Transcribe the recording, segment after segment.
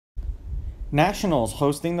Nationals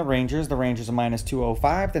hosting the Rangers. The Rangers are minus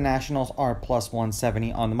 205. The Nationals are plus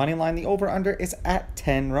 170 on the money line. The over-under is at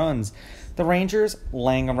 10 runs. The Rangers,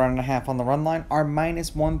 laying a run and a half on the run line, are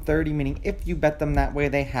minus 130, meaning if you bet them that way,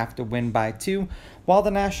 they have to win by 2. While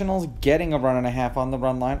the Nationals, getting a run and a half on the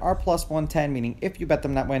run line, are plus 110, meaning if you bet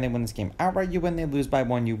them that way and they win this game outright, you win. They lose by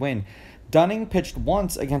 1, you win. Dunning pitched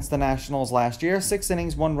once against the Nationals last year. 6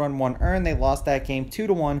 innings, 1 run, 1 earned. They lost that game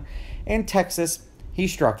 2-1. In Texas, he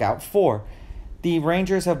struck out 4. The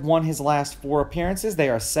Rangers have won his last 4 appearances. They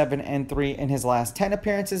are 7-3 in his last 10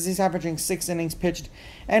 appearances. He's averaging 6 innings pitched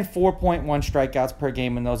and 4.1 strikeouts per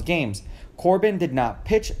game in those games. Corbin did not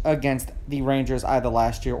pitch against the Rangers either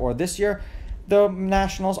last year or this year. The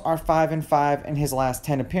Nationals are 5-5 in his last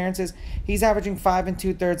 10 appearances. He's averaging 5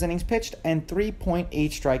 2/3 innings pitched and 3.8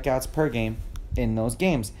 strikeouts per game in those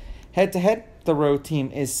games. Head-to-head, the road team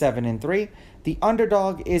is 7-3. The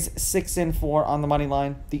underdog is 6-4 on the money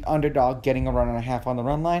line. The underdog getting a run and a half on the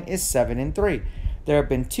run line is 7-3. There have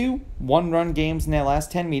been 2 one-run games in their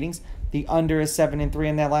last 10 meetings. The under is 7-3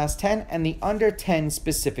 in their last 10, and the under 10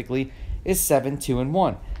 specifically is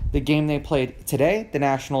 7-2-1. The game they played today, the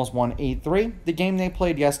Nationals won 8-3. The game they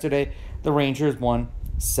played yesterday, the Rangers won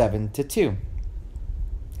 7-2.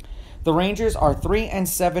 The Rangers are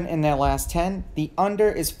 3-7 in their last 10. The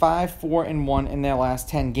under is 5-4-1 in their last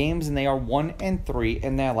 10 games, and they are 1-3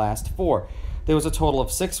 in their last 4. There was a total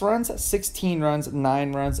of 6 runs, 16 runs,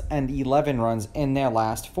 9 runs, and 11 runs in their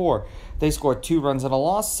last 4. They scored 2 runs and a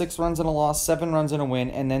loss, 6 runs and a loss, 7 runs and a win,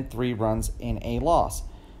 and then 3 runs in a loss.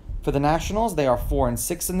 For the Nationals, they are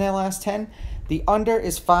 4-6 in their last 10. The under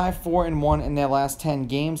is 5-4-1 in their last 10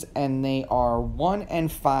 games, and they are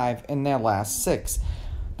 1-5 in their last 6.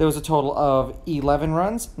 There was a total of 11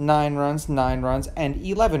 runs, 9 runs, 9 runs, and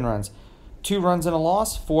 11 runs. 2 runs and a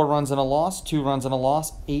loss, 4 runs and a loss, 2 runs and a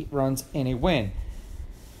loss, 8 runs and a win.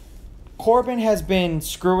 Corbin has been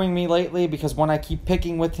screwing me lately because when I keep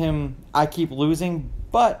picking with him, I keep losing.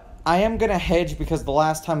 But I am going to hedge because the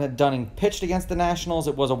last time that Dunning pitched against the Nationals,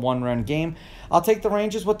 it was a 1-run game. I'll take the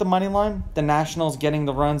Rangers with the money line, the Nationals getting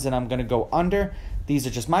the runs, and I'm going to go under. These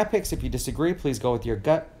are just my picks. If you disagree, please go with your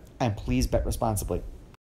gut, and please bet responsibly.